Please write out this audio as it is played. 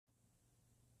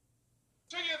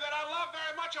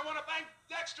much I want to thank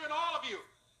Dexter and all of you.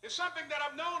 It's something that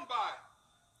I'm known by.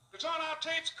 It's on our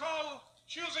tapes called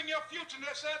Choosing Your Future, and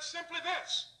it says simply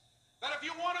this, that if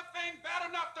you want a thing bad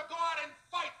enough to go out and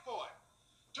fight for it,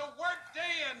 to work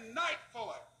day and night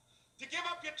for it, to give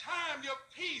up your time, your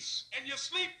peace, and your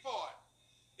sleep for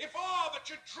it, if all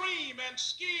that you dream and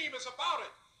scheme is about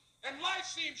it, and life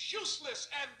seems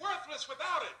useless and worthless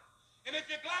without it, and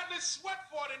if you gladly sweat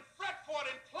for it and fret for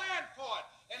it and plan for it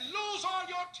and lose all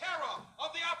your terror of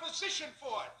the opposition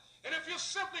for it, and if you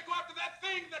simply go after that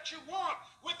thing that you want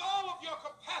with all of your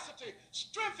capacity,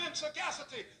 strength and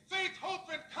sagacity, faith, hope,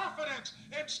 and confidence,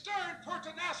 and stern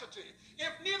pertinacity,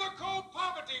 if neither cold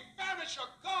poverty, famish, or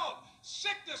gulf,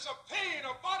 sickness, or pain,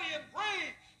 or body and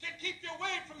brain can keep you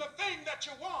away from the thing that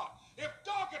you want, if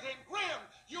dogged and grim,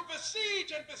 you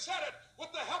besiege and beset it, with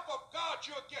the help of God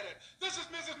you'll get it. This is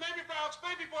Mrs. Mamie Brown's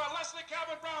baby boy, Leslie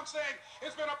Calvin Brown, saying,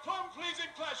 it's been a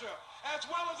plum-pleasing pleasure, as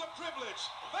well as a privilege.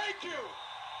 Thank you.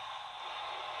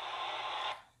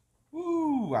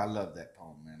 Ooh, I love that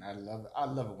poem, man. I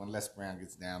love it when Les Brown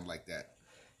gets down like that.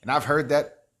 And I've heard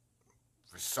that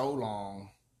for so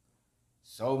long,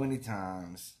 so many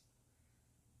times.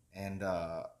 And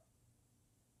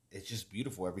it's just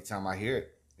beautiful every time I hear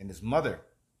it. And his mother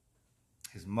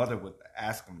would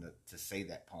ask him to say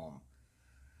that poem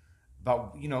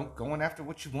about, you know, going after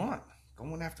what you want,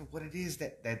 going after what it is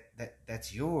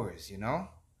that's yours, you know.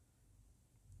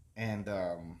 And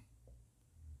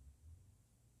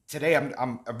today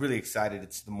I'm really excited.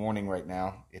 It's the morning right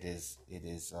now. It is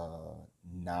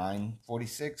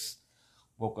 9:46.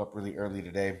 Woke up really early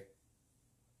today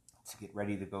to get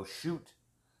ready to go shoot.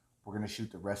 We're gonna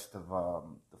shoot the rest of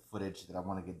the footage that I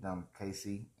want to get done with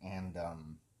Casey and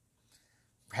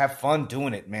have fun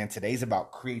doing it, man. Today's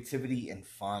about creativity and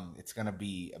fun. It's gonna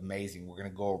be amazing. We're gonna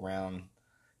go around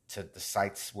to the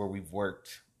sites where we've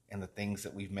worked and the things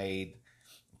that we've made.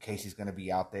 Casey's going to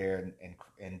be out there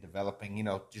and developing, you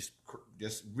know, just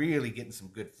really getting some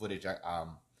good footage. I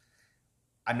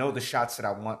know the shots that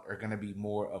I want are going to be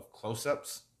more of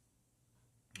close-ups,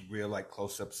 real like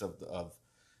close-ups of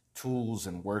tools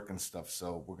and work and stuff.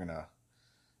 So we're gonna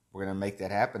make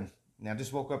that happen. Now I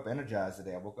just woke up energized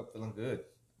today. I woke up feeling good.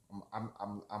 I'm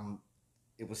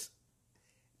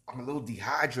a little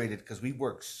dehydrated because we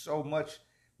work so much.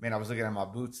 Man, I was looking at my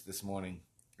boots this morning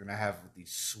and I have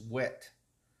these sweat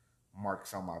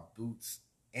marks on my boots,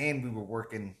 and we were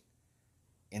working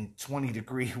in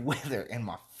 20-degree weather and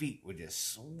my feet were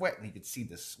just sweating. You could see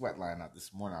the sweat line up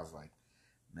this morning. I was like,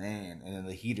 man. And then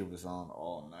the heater was on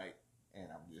all night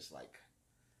and I'm just like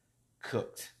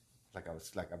cooked. I've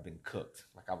been cooked.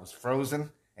 Like I was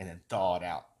frozen and then thawed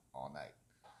out all night.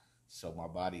 So my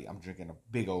body, I'm drinking a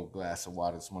big old glass of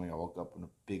water this morning. I woke up in a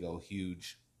big old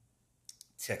huge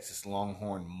Texas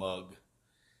Longhorn mug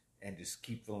and just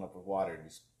keep filling up with water and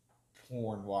just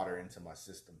pouring water into my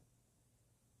system.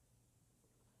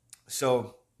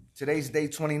 So today's day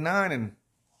 29 and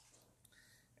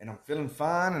I'm feeling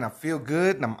fine and I feel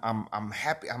good and I'm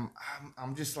happy.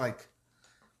 I'm just like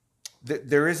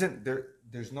there's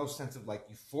no sense of like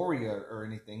euphoria or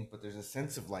anything, but there's a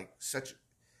sense of like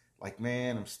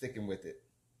man, I'm sticking with it.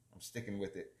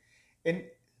 And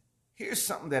here's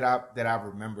something that I've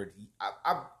remembered.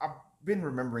 I've been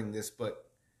remembering this, but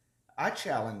I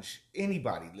challenge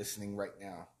anybody listening right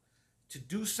now to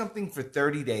do something for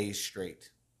 30 days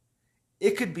straight.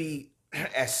 It could be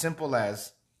as simple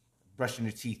as brushing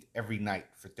your teeth every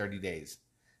night for 30 days,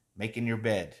 making your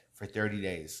bed for 30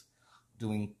 days,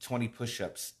 doing 20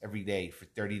 push-ups every day for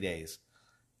 30 days.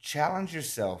 Challenge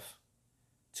yourself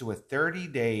to a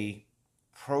 30-day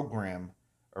program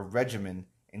or regimen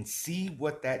and see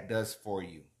what that does for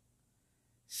you.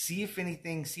 See if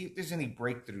there's any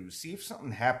breakthroughs, see if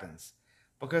something happens.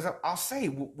 Because I'll say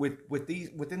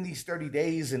within these 30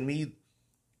 days and me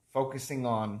focusing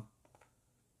on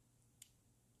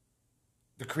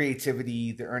the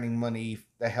creativity, the earning money,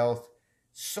 the health,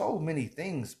 so many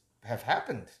things have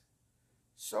happened.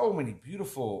 So many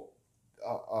beautiful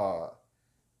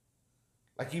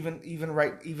like even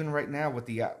right now with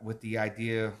the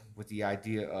idea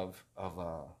of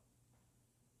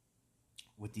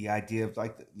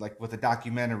like with a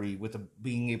documentary, with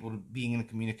being in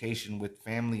communication with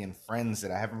family and friends that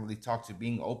I haven't really talked to,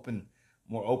 being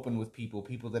more open with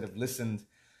people that have listened,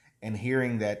 and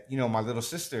hearing that, you know, my little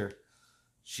sister,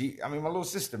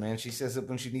 man, she says that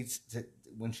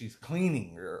when she's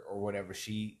cleaning or whatever,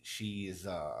 she is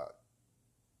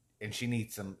and she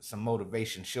needs some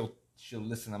motivation, she'll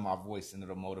listen to my voice and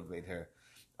it'll motivate her.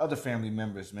 Other family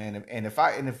members, man, and if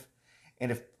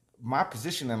my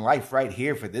position in life right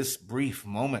here for this brief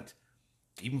moment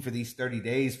even for these 30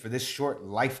 days, for this short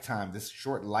lifetime, this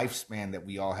short lifespan that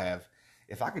we all have,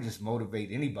 if I could just motivate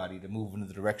anybody to move in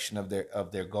the direction of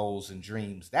their goals and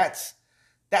dreams, that's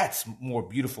more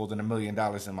beautiful than $1 million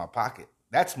in my pocket.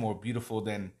 That's more beautiful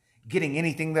than getting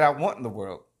anything that I want in the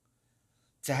world.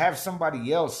 To have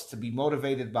somebody else to be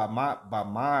motivated by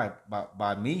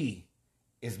me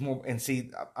is more. And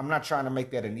see, I'm not trying to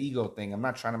make that an ego thing. I'm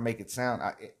not trying to make it sound.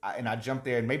 I jump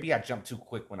there, and maybe I jump too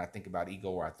quick when I think about ego,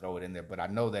 or I throw it in there. But I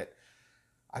know that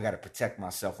I got to protect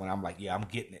myself when I'm like, yeah, I'm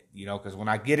getting it, because when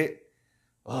I get it,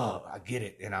 I get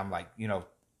it, and I'm like,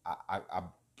 I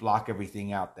block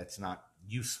everything out that's not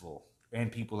useful,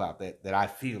 and people out that I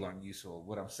feel aren't useful.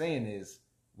 What I'm saying is,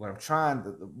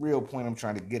 the real point I'm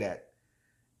trying to get at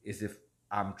is, if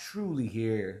I'm truly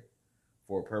here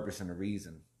for a purpose and a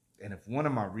reason, and if one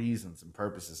of my reasons and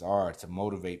purposes are to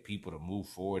motivate people to move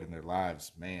forward in their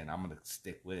lives, man, I'm going to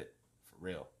stick with it for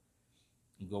real.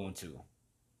 I'm going to.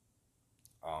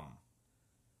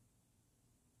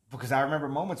 Because I remember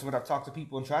moments when I've talked to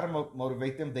people and try to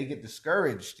motivate them, they get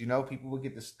discouraged. People would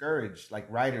get discouraged, like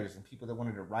writers and people that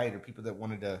wanted to write, or people that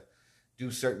wanted to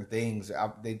do certain things.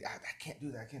 I can't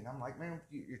do that. I'm like, man,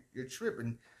 you're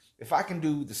tripping. If I can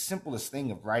do the simplest thing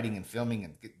of writing and filming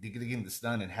and getting this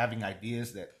done and having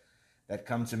ideas that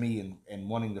come to me and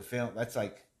wanting to film, that's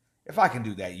like, if I can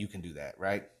do that, you can do that,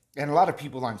 right? And a lot of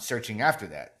people aren't searching after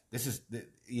that. This is,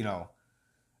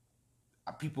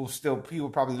 people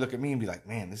probably look at me and be like,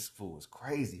 man, this fool is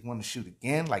crazy. He want to shoot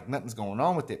again? Like nothing's going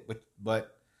on with it.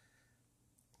 But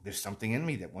there's something in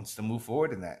me that wants to move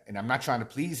forward in that. And I'm not trying to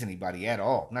please anybody at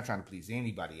all. I'm not trying to please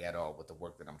anybody at all with the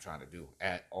work that I'm trying to do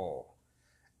at all.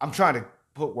 I'm trying to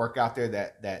put work out there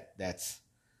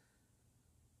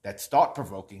that's thought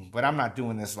provoking, but I'm not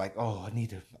doing this like, oh, I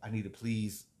need to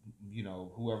please,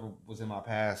 whoever was in my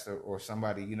past or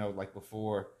somebody, like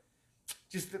before.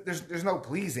 Just there's no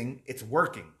pleasing. It's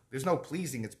working. There's no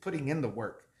pleasing. It's putting in the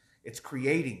work. It's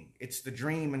creating. It's the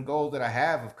dream and goal that I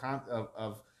have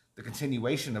of the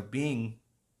continuation of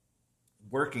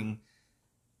working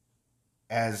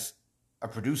as a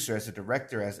producer, as a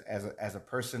director, as a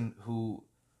person who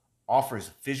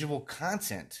offers visual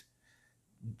content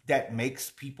that makes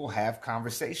people have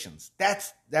conversations.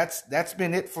 That's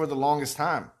been it for the longest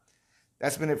time.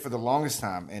 That's been it for the longest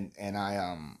time. And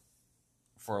I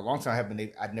for a long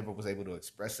time I never was able to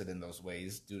express it in those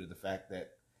ways due to the fact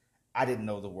that I didn't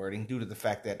know the wording, due to the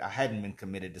fact that I hadn't been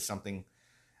committed to something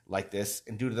like this,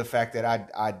 and due to the fact that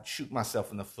I'd shoot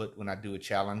myself in the foot when I do a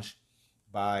challenge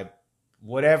by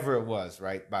whatever it was,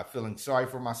 right? By feeling sorry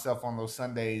for myself on those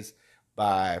Sundays,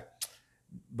 by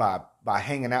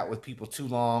hanging out with people too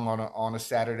long on a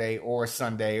Saturday or a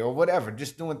Sunday or whatever,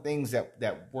 just doing things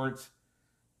that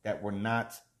were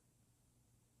not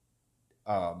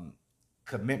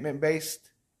commitment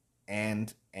based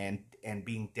and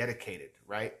being dedicated,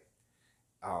 right?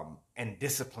 And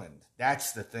disciplined.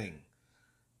 That's the thing.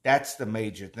 That's the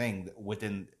major thing.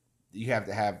 You got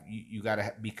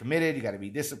to be committed. You got to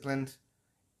be disciplined,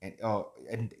 and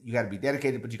you got to be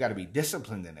dedicated, but you got to be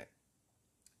disciplined in it.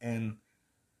 And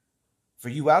for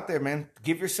you out there, man,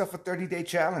 give yourself a 30-day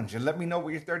challenge and let me know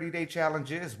what your 30-day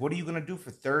challenge is. What are you going to do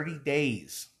for 30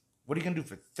 days? What are you going to do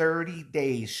for 30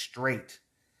 days straight?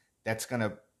 That's going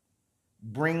to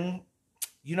bring,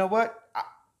 you know what?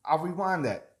 I'll rewind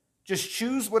that. Just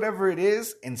choose whatever it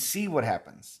is and see what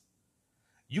happens.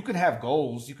 You can have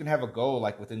goals. You can have a goal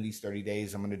like within these 30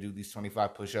 days, I'm going to do these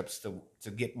 25 push-ups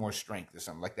to get more strength or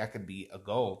something. Like that could be a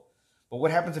goal. But what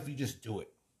happens if you just do it?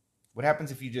 What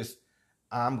happens if you just,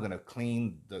 I'm going to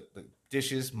clean the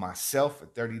dishes myself for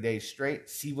 30 days straight,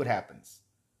 see what happens.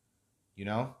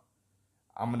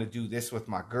 I'm going to do this with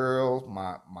my girl,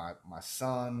 my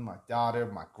son, my daughter,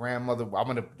 my grandmother.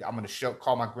 I'm going to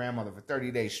call my grandmother for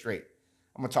 30 days straight.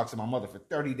 I'm going to talk to my mother for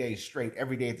 30 days straight.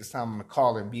 Every day at this time, I'm going to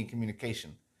call her and be in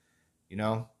communication.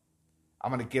 I'm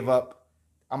going to give up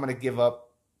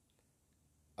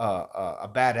a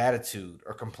bad attitude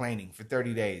or complaining for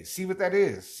 30 days. See what that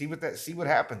is. See what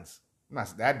happens.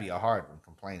 That'd be a hard one,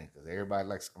 complaining, because everybody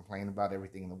likes to complain about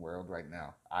everything in the world right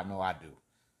now. I know I do.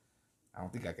 I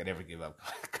don't think I could ever give up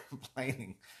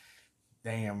complaining.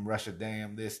 Damn Russia,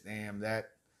 damn this, damn that.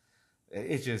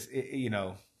 It's just,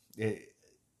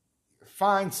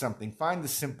 find something. Find the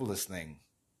simplest thing.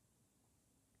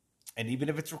 And even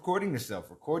if it's recording yourself,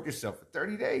 record yourself for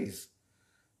 30 days.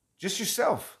 Just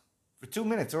yourself for 2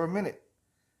 minutes or a minute.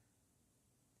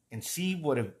 And see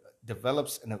what it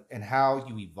develops and how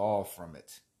you evolve from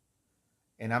it.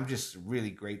 And I'm just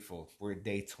really grateful. We're at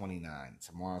day 29.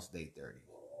 Tomorrow's day 30.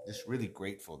 Just really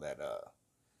grateful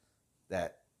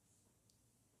that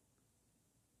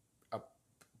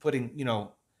putting,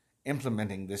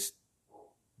 implementing this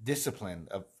discipline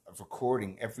of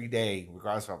recording every day,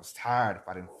 regardless if I was tired, if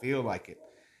I didn't feel like it,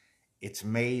 it's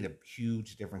made a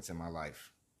huge difference in my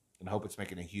life. And I hope it's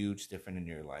making a huge difference in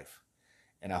your life.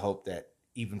 And I hope that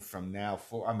even from now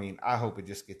I mean, I hope it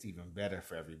just gets even better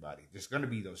for everybody. There's going to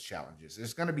be those challenges.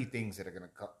 There's going to be things that are going to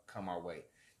come our way.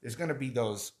 There's going to be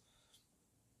those,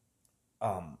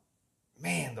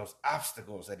 those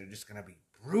obstacles that are just going to be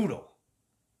brutal.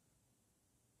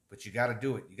 But you got to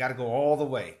do it. You got to go all the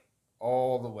way,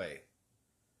 all the way,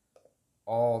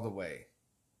 all the way.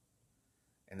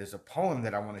 And there's a poem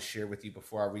that I want to share with you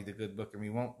before I read the good book. And we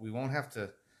won't have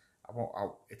to.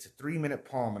 It's a 3-minute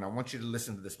poem, and I want you to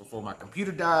listen to this before my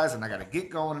computer dies, and I got to get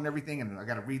going and everything, and I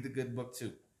got to read the good book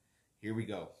too. Here we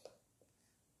go.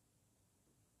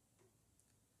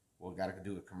 Well, got to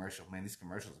do a commercial. Man, these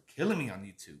commercials are killing me on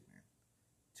YouTube, man.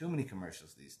 Too many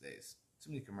commercials these days. Too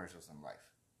many commercials in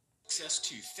life. Access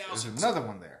to There's thousands. another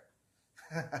one there.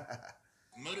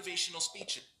 Motivational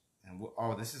speech. And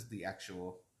this is the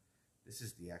actual.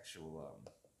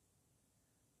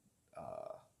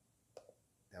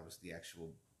 That was the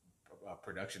actual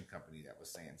production company that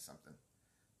was saying something.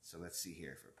 So let's see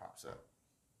here if it pops up.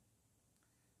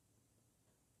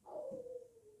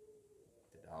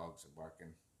 The dogs are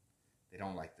barking. They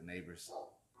don't like the neighbors.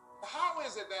 How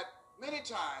is it that many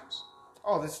times...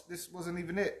 Oh, this wasn't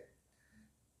even it.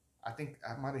 I think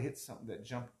I might have hit something that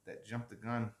jumped the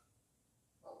gun.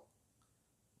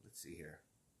 Let's see here.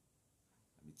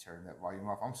 Let me turn that volume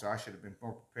off. I'm sorry, I should have been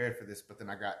more prepared for this, but then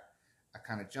I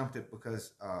kind of jumped it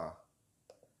because the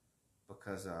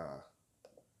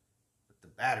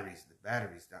batteries,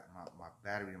 my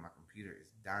battery in my computer is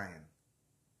dying.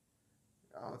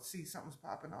 Oh, see, something's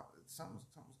popping up. Something's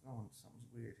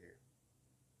weird here.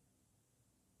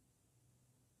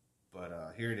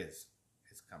 But here it is.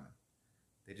 It's coming.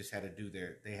 They just had to do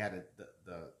the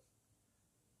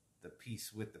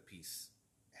piece with the piece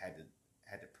had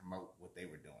to promote what they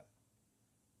were doing.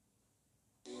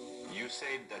 You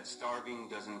said that starving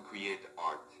doesn't create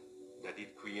art, that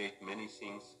it creates many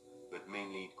things, but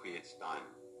mainly it creates time.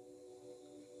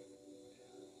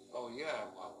 Oh yeah,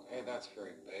 well, hey, that's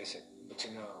very basic. But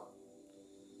you know,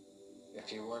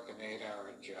 if you work an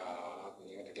 8-hour job,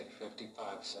 you're going to get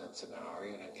 55 cents an hour.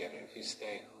 You're going to get it. If you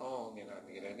stay home, you're not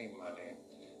going to get any money.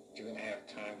 You're going to have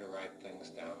time to write things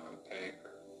down on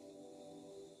paper.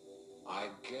 I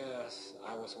guess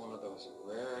I was one of those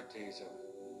rarities of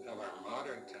our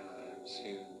modern times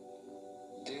who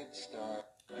did start.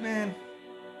 Man,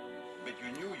 But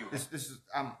you knew you... this is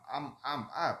I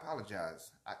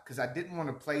apologize because I didn't want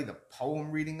to play the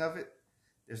poem reading of it.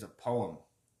 There's a poem.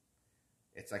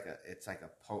 It's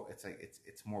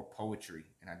more poetry,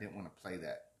 and I didn't want to play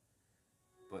that.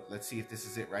 But let's see if this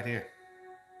is it right here.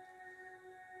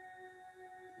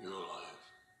 Your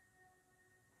life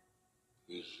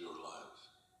is your life.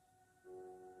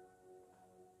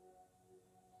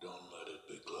 Don't let it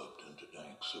be clubbed into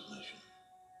dank submission.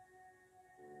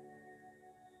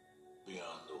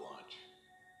 Beyond the watch,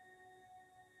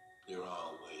 there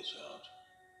are ways out.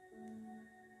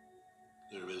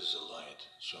 There is a light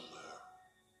somewhere.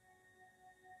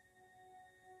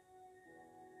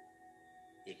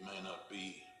 It may not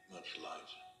be much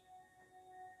light,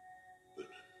 but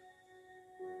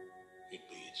it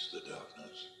beats the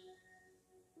darkness.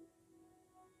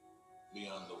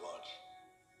 Beyond the watch,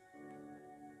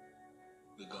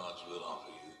 the gods will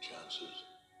offer you chances.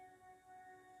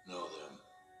 Know them.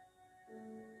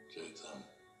 Take them.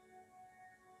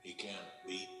 He can't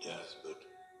beat death, but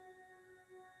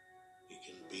he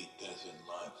can beat death in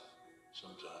life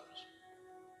sometimes.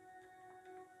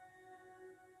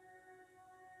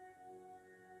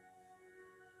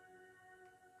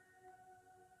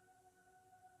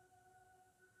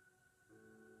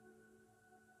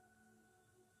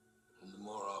 And the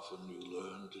more often you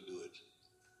learn to do it,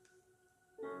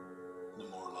 the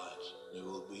more light there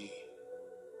will be.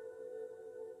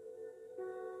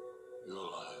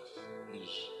 Your life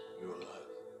is your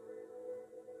life.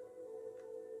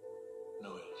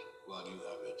 Know it while you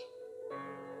have it.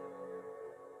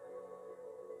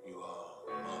 You are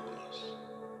marvelous.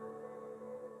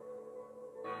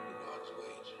 The gods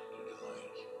wait to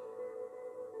delight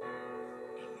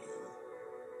in you.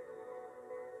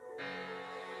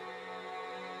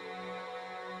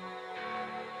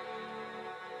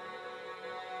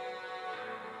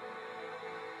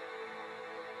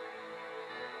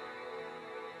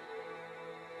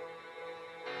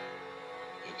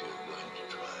 If you're going to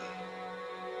try,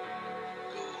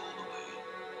 go all the way.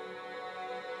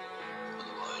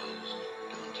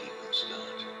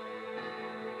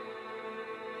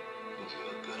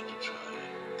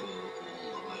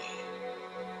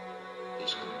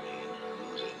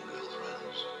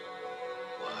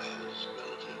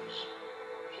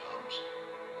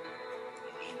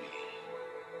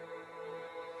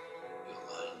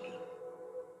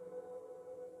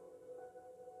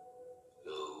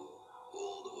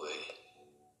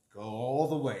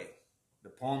 the way. The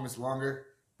poem is longer,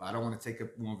 but I don't want to take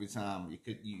up more of your time.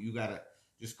 You gotta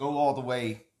just go all the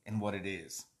way in what it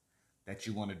is that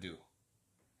you want to do.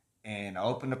 And I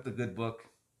opened up the good book,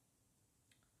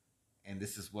 and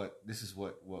this is what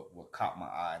caught my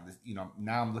eye. This,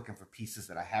 now I'm looking for pieces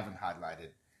that I haven't highlighted.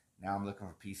 Now I'm looking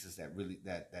for pieces that really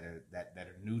that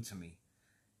are new to me.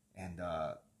 And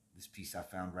this piece I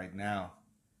found right now.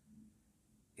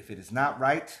 If it is not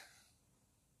right,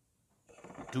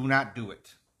 do not do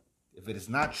it. If it is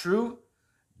not true,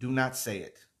 do not say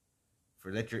it.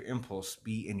 For let your impulse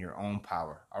be in your own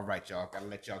power. All right, y'all. Gotta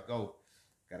let y'all go.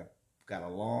 Got a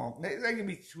long. It ain't gonna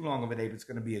be too long of a day, but it's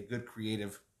gonna be a good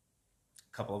creative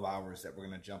couple of hours that we're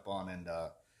gonna jump on, and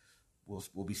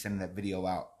we'll be sending that video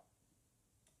out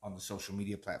on the social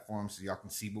media platforms so y'all can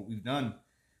see what we've done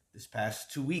this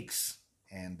past 2 weeks,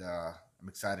 and I'm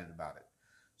excited about it.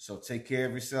 So take care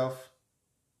of yourself.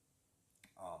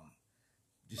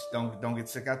 Just don't get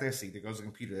sick out there. See, there goes the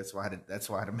computer. That's why I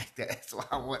had to make that. That's why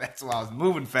I was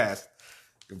moving fast.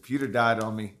 Computer died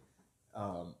on me.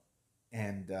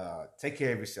 And take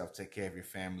care of yourself. Take care of your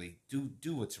family.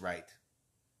 Do what's right.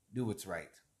 Do what's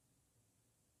right.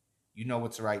 You know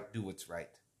what's right. Do what's right.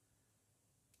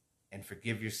 And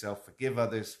forgive yourself. Forgive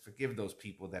others. Forgive those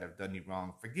people that have done you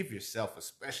wrong. Forgive yourself,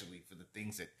 especially for the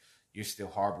things that you're still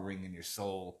harboring in your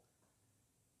soul.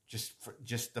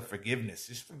 Just the forgiveness.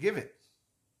 Just forgive it.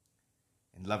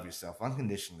 And love yourself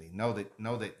unconditionally. Know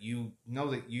that you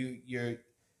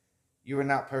are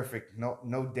not perfect.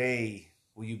 No day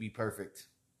will you be perfect.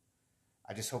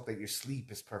 I just hope that your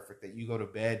sleep is perfect, that you go to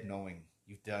bed knowing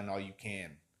you've done all you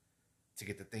can to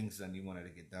get the things done you wanted to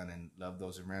get done, and love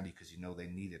those around you because you know they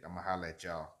need it. I'm going to holler at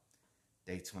y'all.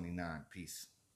 Day 29. Peace.